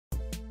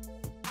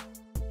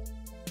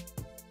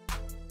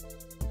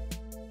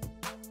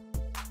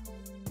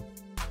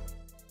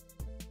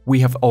We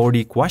have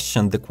already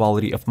questioned the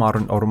quality of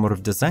modern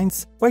automotive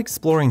designs by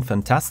exploring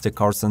fantastic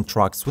cars and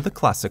trucks with the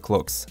classic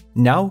looks.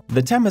 Now,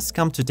 the time has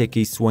come to take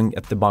a swing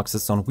at the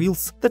boxes on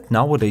wheels that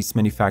nowadays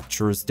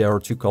manufacturers dare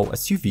to call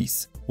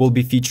SUVs. We'll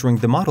be featuring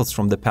the models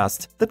from the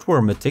past that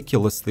were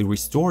meticulously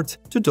restored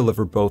to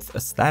deliver both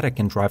aesthetic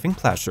and driving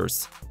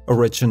pleasures.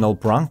 Original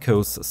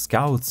Broncos,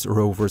 Scouts,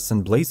 Rovers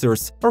and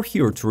Blazers are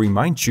here to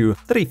remind you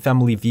that a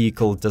family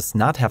vehicle does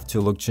not have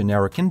to look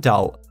generic and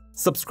dull.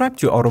 Subscribe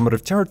to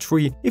Automotive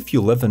Territory if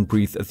you live and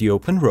breathe the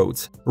open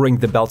road. Ring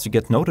the bell to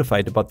get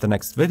notified about the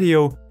next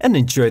video and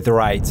enjoy the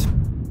ride!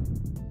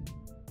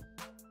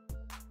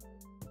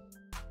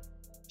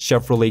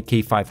 Chevrolet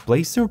K5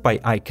 Blazer by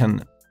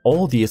Icon.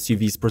 All the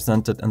SUVs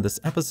presented in this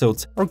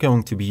episode are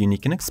going to be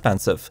unique and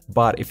expensive,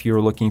 but if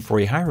you're looking for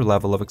a higher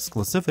level of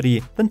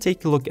exclusivity, then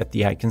take a look at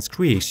the Icon's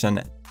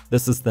creation.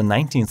 This is the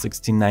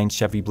 1969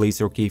 Chevy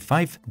Blazer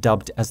K5,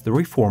 dubbed as the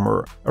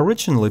Reformer.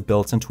 Originally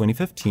built in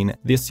 2015,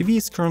 the SUV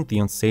is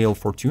currently on sale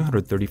for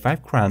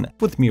 235 grand,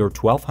 with mere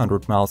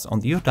 1200 miles on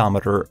the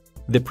odometer.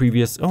 The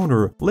previous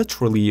owner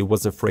literally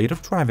was afraid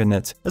of driving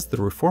it, as the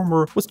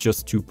Reformer was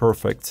just too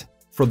perfect.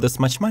 For this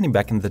much money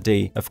back in the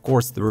day, of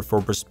course, the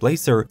refurbished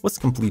Blazer was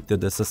completely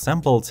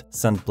disassembled,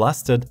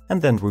 sandblasted,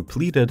 and then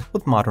repleted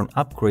with modern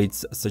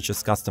upgrades such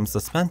as custom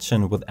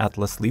suspension with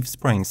Atlas leaf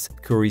springs,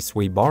 Curry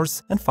sway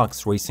bars, and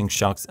Fox racing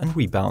shocks and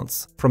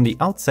rebounds. From the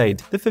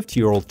outside, the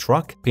 50-year-old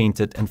truck,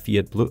 painted in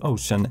Fiat Blue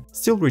Ocean,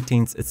 still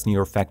retains its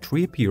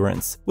near-factory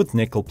appearance, with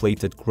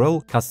nickel-plated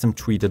grille,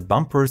 custom-treated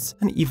bumpers,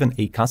 and even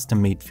a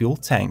custom-made fuel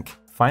tank.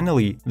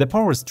 Finally, the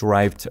power is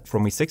derived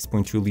from a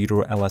 6.2-liter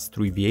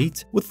LS3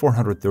 V8 with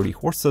 430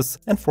 horses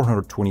and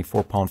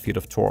 424 pound-feet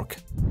of torque.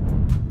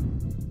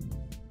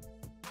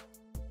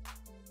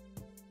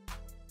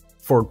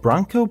 Ford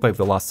Bronco by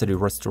Velocity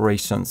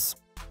Restorations.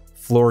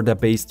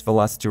 Florida-based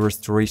Velocity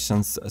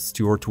Restorations'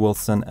 Stuart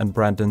Wilson and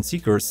Brandon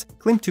Zegers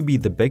claim to be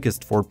the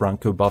biggest Ford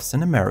Bronco buffs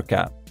in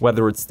America.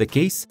 Whether it's the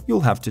case, you'll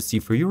have to see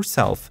for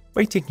yourself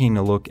by taking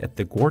a look at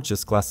the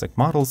gorgeous classic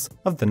models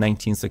of the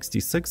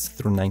 1966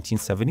 through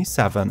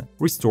 1977,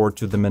 restored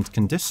to the mint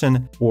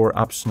condition or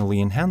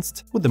optionally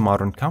enhanced with the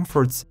modern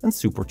comforts and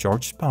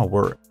supercharged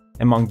power.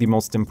 Among the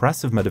most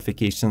impressive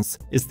modifications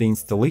is the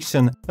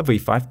installation of a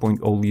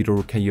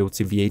 5.0-liter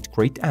Coyote V8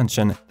 crate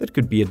engine that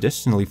could be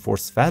additionally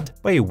force-fed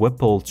by a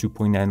Whipple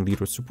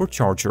 2.9-liter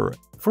supercharger.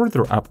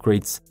 Further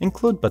upgrades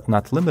include but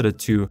not limited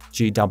to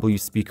JW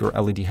speaker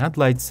LED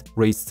headlights,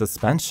 raised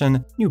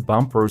suspension, new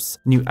bumpers,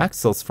 new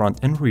axles front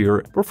and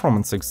rear,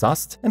 performance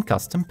exhaust, and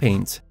custom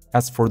paint.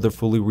 As for the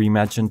fully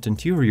reimagined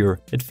interior,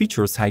 it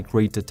features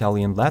high-grade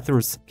Italian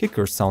leathers,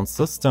 kicker sound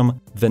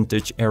system,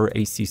 vintage air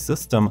AC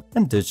system,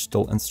 and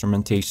digital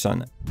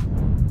instrumentation.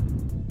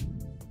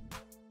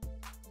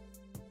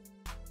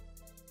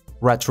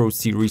 Retro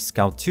Series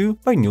Scout 2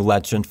 by New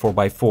Legend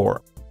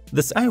 4x4.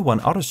 This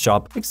Iowan auto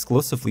shop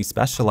exclusively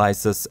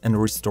specializes in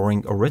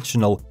restoring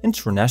original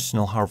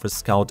International Harvest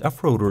Scout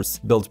off-roaders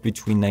built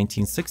between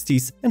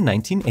 1960s and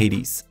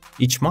 1980s.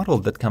 Each model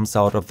that comes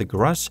out of the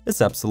garage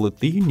is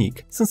absolutely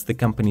unique, since the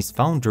company's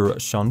founder,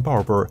 Sean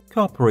Barber,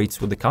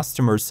 cooperates with the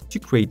customers to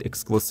create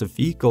exclusive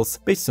vehicles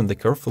based on the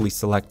carefully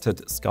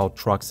selected Scout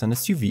trucks and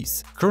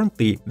SUVs.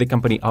 Currently, the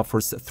company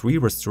offers 3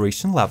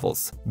 restoration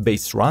levels: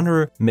 Base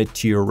Runner,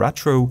 Mid-Tier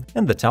Retro,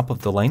 and the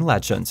top-of-the-line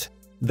Legend.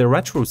 The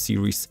Retro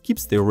series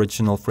keeps the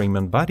original frame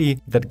and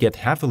body that get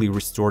heavily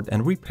restored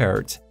and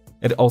repaired.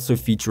 It also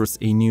features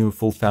a new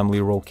full family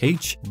roll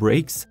cage,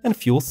 brakes, and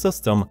fuel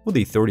system with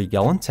a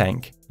 30-gallon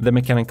tank. The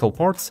mechanical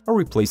parts are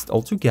replaced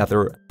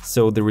altogether,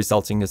 so the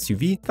resulting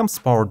SUV comes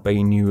powered by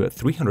a new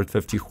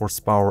 350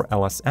 horsepower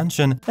LS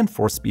engine and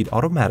 4-speed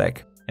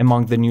automatic.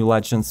 Among the New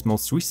Legend's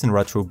most recent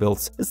retro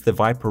builds is the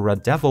Viper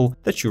Red Devil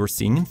that you are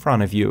seeing in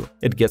front of you.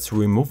 It gets a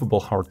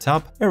removable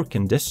hardtop, air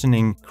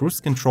conditioning, cruise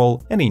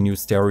control, and a new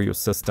stereo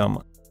system.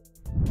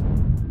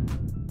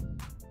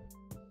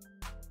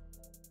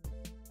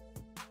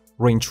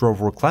 Range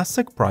Rover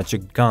Classic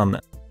Project Gun.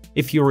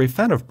 If you're a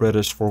fan of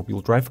British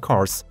four-wheel drive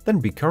cars, then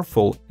be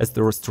careful, as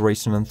the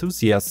restoration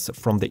enthusiasts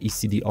from the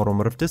ECD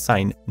Automotive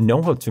Design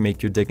know how to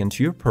make you dig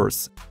into your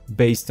purse.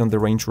 Based on the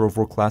Range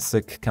Rover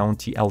Classic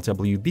County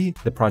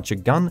LWB, the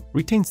Project Gun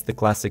retains the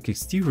classic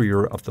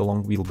exterior of the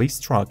long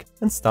wheelbase truck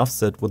and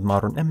stuffs it with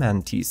modern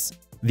amenities.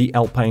 The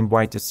Alpine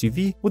White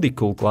SUV with a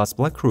cool glass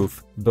black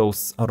roof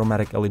boasts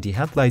automatic LED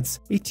headlights,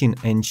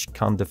 18-inch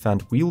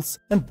Con-Defend wheels,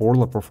 and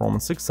Borla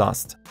performance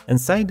exhaust.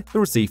 Inside,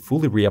 there is a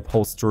fully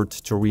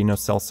reupholstered Torino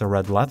Salsa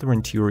red leather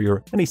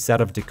interior and a set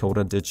of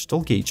Dakota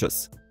digital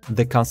gauges.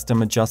 The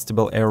custom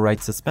adjustable air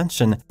ride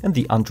suspension and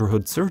the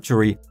underhood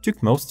surgery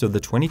took most of the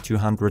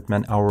 2200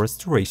 man-hour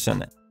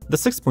restoration. The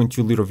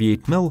 6.2-liter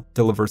V8 mill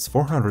delivers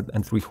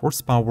 403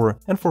 horsepower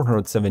and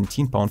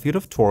 417 pound-feet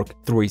of torque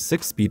through a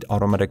 6-speed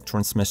automatic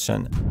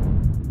transmission.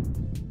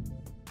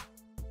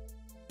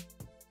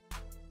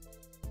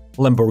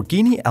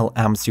 Lamborghini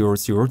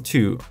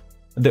LM002.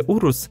 The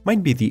Urus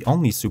might be the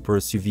only super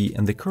SUV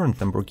in the current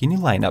Lamborghini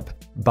lineup,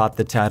 but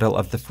the title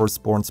of the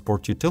firstborn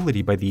sport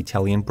utility by the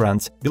Italian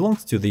brand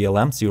belongs to the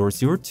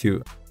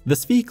LM002.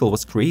 This vehicle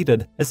was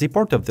created as a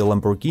part of the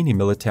Lamborghini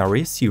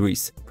Militaria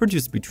series,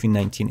 produced between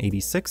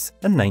 1986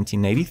 and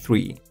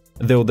 1993.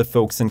 Though the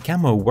folks in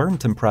camo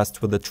weren't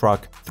impressed with the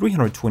truck,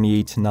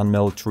 328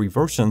 non-military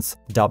versions,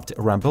 dubbed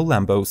Rambo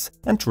Lambos,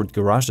 entered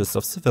garages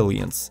of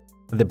civilians.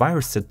 The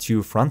buyers had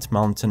two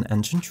front-mounted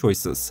engine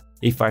choices,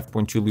 a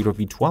 5.2-liter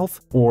V12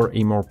 or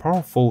a more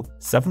powerful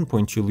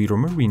 7.2-liter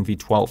Marine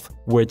V12,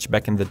 which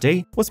back in the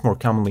day was more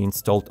commonly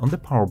installed on the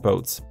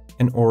powerboats.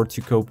 In order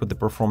to cope with the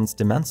performance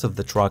demands of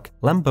the truck,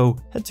 Lambo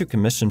had to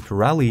commission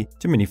Pirelli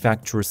to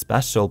manufacture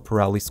special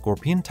Pirelli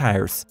Scorpion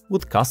tires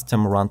with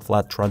custom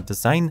run-flat tread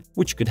design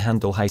which could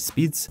handle high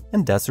speeds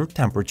and desert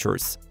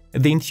temperatures.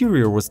 The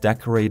interior was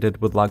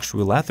decorated with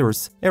luxury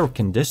leathers, air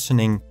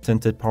conditioning,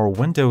 tinted power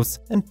windows,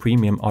 and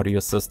premium audio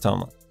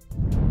system.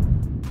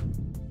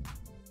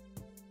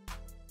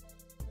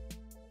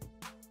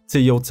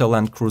 Toyota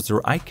Land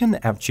Cruiser Icon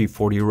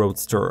FJ40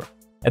 Roadster.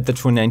 At the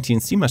 2019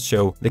 SEMA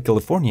show, the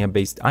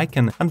California-based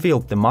Icon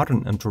unveiled the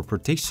modern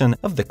interpretation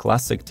of the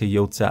classic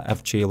Toyota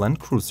FJ Land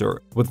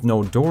Cruiser. With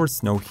no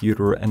doors, no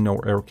heater, and no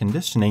air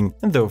conditioning,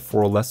 and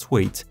therefore less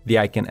weight, the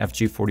Icon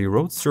FJ40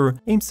 Roadster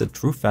aims at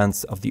true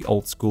fans of the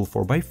old-school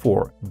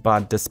 4x4.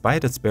 But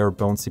despite its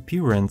bare-bones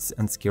appearance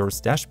and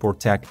scarce dashboard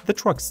tech, the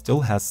truck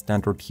still has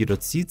standard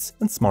heated seats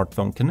and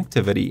smartphone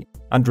connectivity.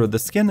 Under the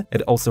skin,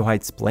 it also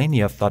hides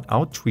plenty of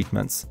thought-out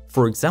treatments.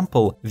 For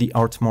example, the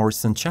Art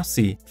Morrison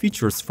chassis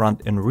features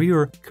front and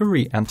rear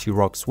Curry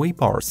anti-rock sway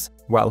bars,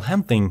 while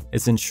handling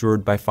is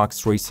ensured by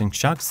Fox Racing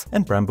shocks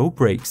and Brembo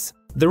brakes.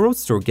 The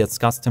Roadster gets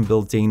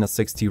custom-built Dana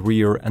 60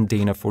 rear and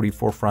Dana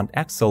 44 front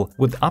axle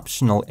with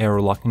optional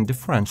air-locking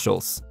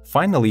differentials.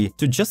 Finally,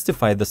 to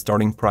justify the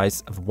starting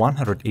price of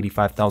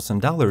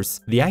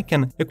 $185,000, the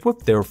Icon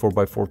equipped their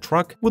 4x4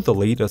 truck with the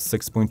latest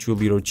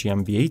 6.2-liter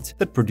GM V8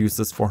 that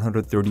produces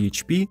 430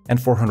 HP and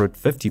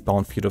 450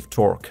 pound-feet of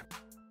torque.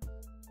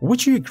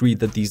 Would you agree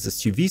that these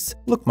SUVs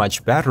look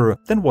much better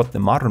than what the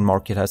modern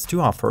market has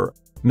to offer?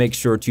 Make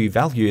sure to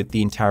evaluate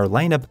the entire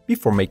lineup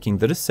before making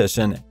the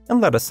decision,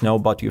 and let us know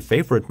about your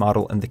favorite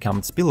model in the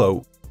comments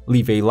below.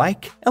 Leave a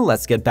like and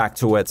let's get back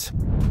to it.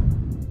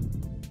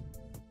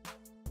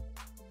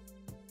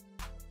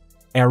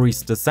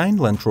 Aries design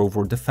Land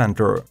Rover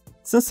Defender.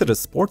 Since it is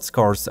sports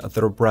cars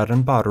that are bread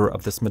and butter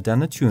of this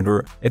Modena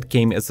tuner, it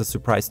came as a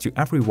surprise to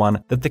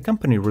everyone that the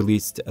company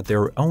released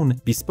their own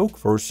bespoke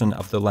version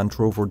of the Land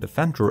Rover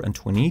Defender in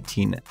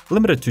 2018.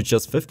 Limited to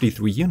just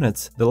 53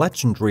 units, the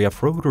legendary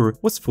off-roader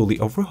was fully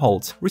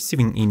overhauled,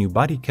 receiving a new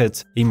body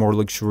kit, a more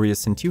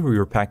luxurious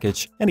interior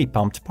package, and a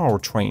pumped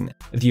powertrain.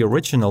 The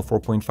original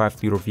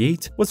 4.5-liter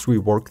V8 was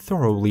reworked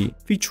thoroughly,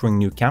 featuring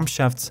new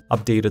camshafts,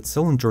 updated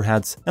cylinder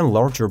heads, and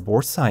larger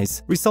bore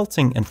size,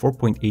 resulting in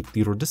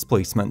 4.8-liter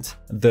displacement.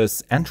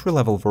 This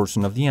entry-level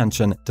version of the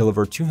engine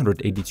delivered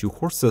 282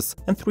 horses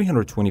and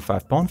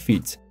 325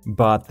 pound-feet,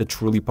 but the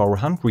truly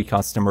power-hungry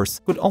customers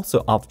could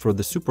also opt for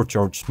the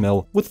supercharged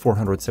mill with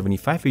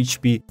 475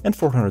 HP and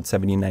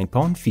 479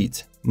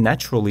 pound-feet.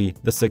 Naturally,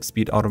 the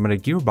 6-speed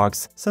automatic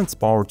gearbox sends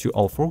power to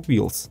all four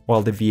wheels,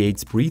 while the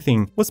V8's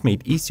breathing was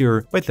made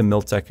easier by the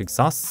Miltech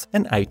exhausts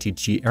and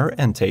ITG air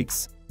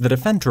intakes. The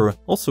Defender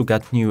also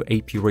got new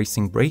AP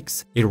racing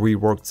brakes, a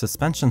reworked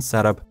suspension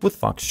setup with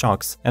Fox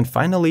shocks, and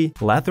finally,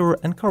 leather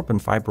and carbon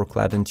fiber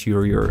clad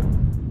interior.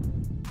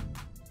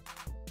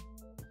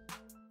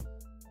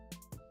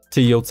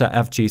 Toyota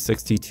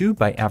FJ62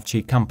 by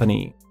FJ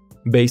Company.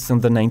 Based on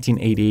the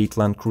 1988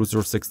 Land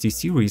Cruiser 60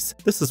 series,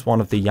 this is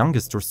one of the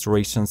youngest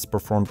restorations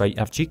performed by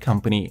FJ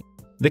Company.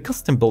 The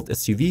custom-built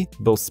SUV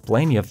boasts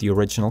plenty of the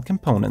original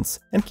components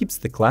and keeps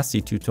the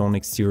classy two-tone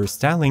exterior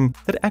styling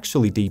that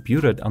actually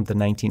debuted on the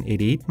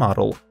 1988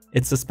 model.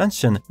 Its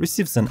suspension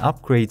receives an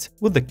upgrade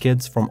with the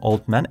kits from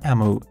Old Man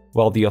Ammo,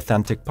 while the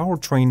authentic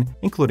powertrain,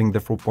 including the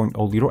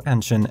 4.0-liter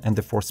engine and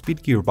the 4-speed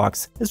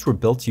gearbox, is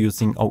rebuilt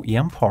using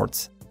OEM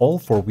parts. All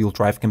four-wheel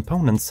drive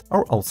components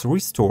are also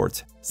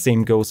restored.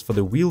 Same goes for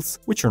the wheels,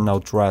 which are now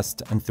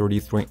dressed in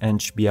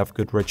 33-inch BF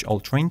Goodrich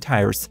all-terrain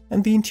tires,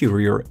 and the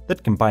interior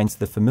that combines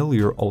the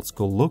familiar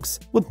old-school looks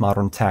with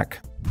modern tech.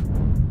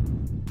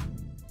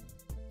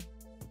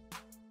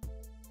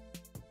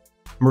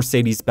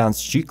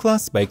 Mercedes-Benz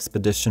G-Class by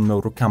Expedition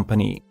Motor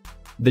Company.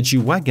 The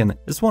G-Wagon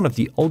is one of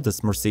the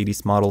oldest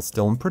Mercedes models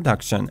still in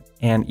production,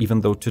 and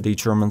even though today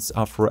Germans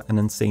offer an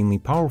insanely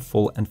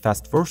powerful and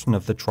fast version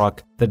of the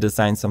truck, the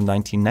designs of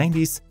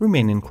 1990s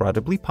remain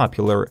incredibly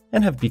popular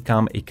and have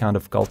become a kind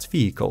of cult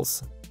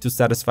vehicles. To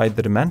satisfy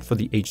the demand for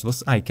the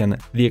ageless icon,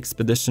 the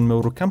Expedition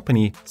Motor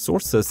Company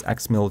sources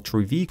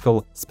ex-military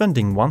vehicle,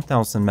 spending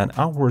 1,000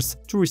 man-hours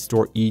to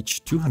restore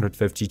each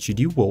 250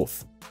 GD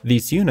Wolf.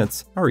 These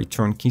units are a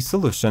turnkey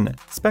solution,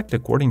 spec'd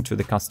according to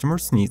the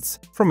customer's needs,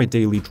 from a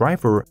daily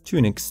driver to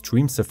an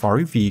extreme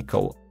safari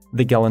vehicle.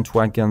 The gallant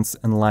wagon's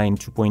inline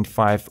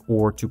 2.5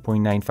 or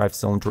 2.95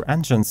 cylinder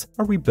engines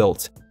are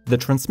rebuilt. The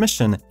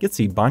transmission gets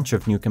a bunch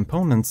of new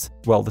components,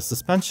 while the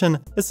suspension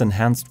is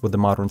enhanced with the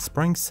modern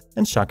springs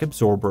and shock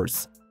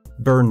absorbers.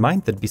 Bear in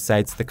mind that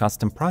besides the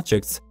custom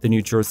projects, the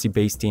New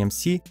Jersey-based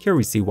AMC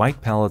carries a wide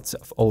palette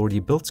of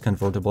already built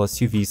convertible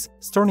SUVs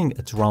starting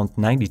at around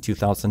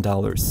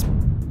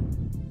 $92,000.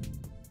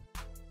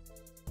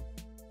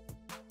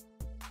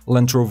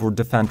 Land Rover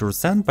Defender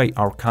Zen by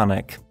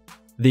Arconic.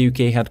 The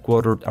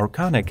UK-headquartered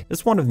Arconic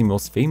is one of the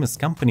most famous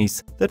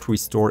companies that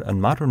restore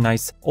and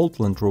modernize old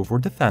Land Rover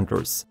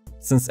Defenders.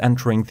 Since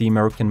entering the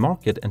American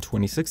market in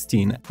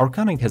 2016,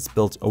 Arconic has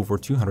built over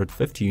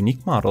 250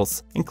 unique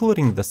models,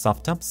 including the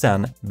soft-top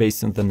Zen,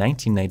 based on the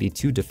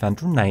 1992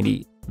 Defender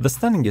 90. The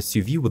stunning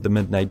SUV with the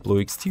midnight blue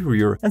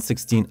exterior and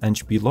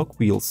 16-inch B-lock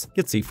wheels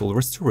gets a full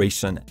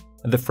restoration.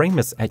 The frame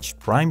is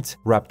edge-primed,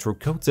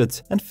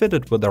 Raptor-coated, and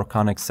fitted with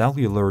Arconic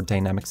cellular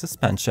dynamic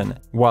suspension,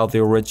 while the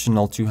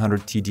original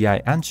 200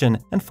 TDI engine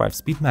and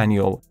 5-speed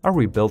manual are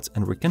rebuilt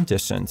and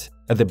reconditioned.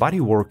 The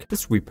bodywork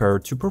is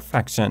repaired to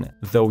perfection,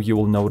 though you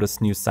will notice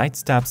new side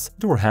steps,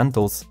 door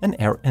handles, and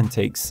air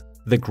intakes.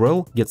 The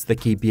grille gets the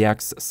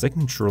KBX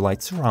signature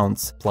light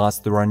surrounds, plus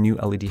there are new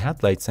LED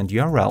headlights and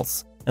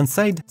URLs.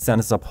 Inside, Zen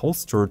is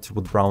upholstered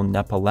with brown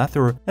Nappa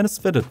leather and is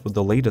fitted with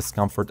the latest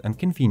comfort and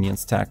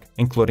convenience tech,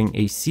 including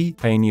AC,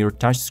 Pioneer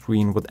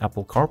touchscreen with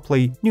Apple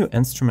CarPlay, new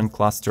instrument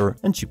cluster,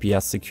 and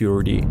GPS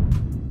security.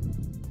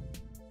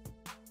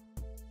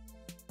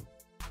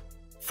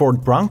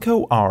 Ford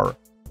Bronco R.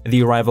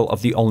 The arrival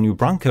of the all-new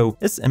Bronco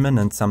is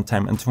imminent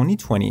sometime in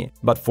 2020,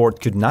 but Ford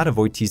could not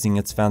avoid teasing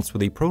its fans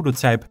with a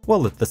prototype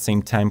while at the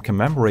same time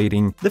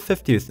commemorating the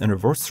 50th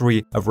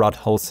anniversary of Rod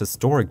Hull's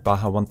historic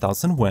Baja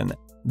 1000 win.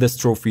 This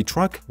trophy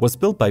truck was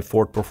built by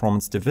Ford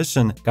Performance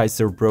Division,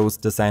 Geyser Bros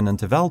Design and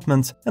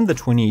Development, and the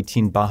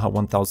 2018 Baja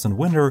 1000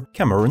 winner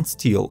Cameron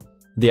Steele.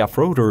 The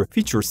off-roader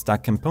features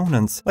stock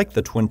components like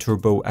the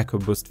twin-turbo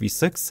EcoBoost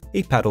V6,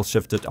 a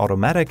paddle-shifted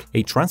automatic,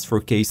 a transfer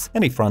case,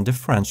 and a front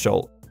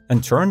differential.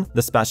 In turn,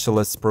 the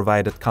specialists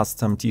provided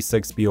custom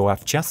T6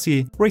 BOF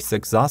chassis, race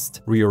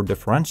exhaust, rear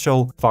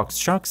differential, Fox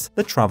shocks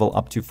that travel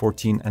up to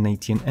 14 and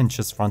 18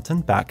 inches front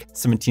and back,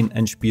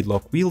 17-inch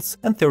beadlock wheels,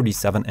 and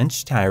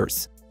 37-inch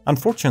tires.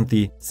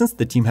 Unfortunately, since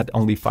the team had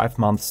only 5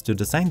 months to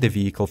design the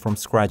vehicle from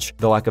scratch,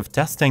 the lack of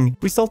testing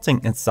resulting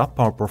in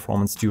subpar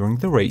performance during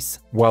the race.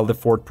 While the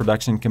Ford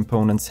production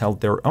components held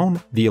their own,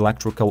 the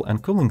electrical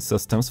and cooling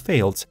systems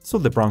failed, so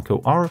the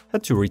Bronco R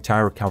had to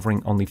retire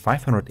covering only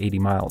 580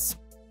 miles.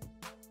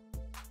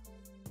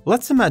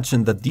 Let's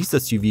imagine that these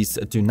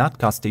SUVs do not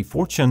cost a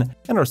fortune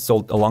and are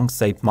sold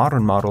alongside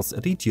modern models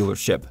at a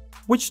dealership.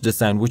 Which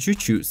design would you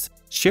choose?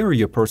 Share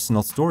your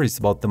personal stories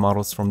about the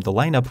models from the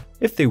lineup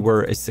if they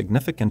were a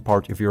significant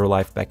part of your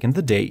life back in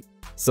the day.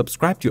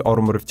 Subscribe to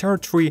Automotive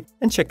Territory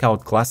and check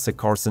out classic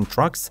cars and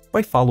trucks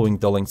by following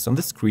the links on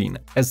the screen.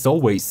 As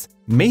always,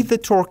 may the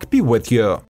torque be with you!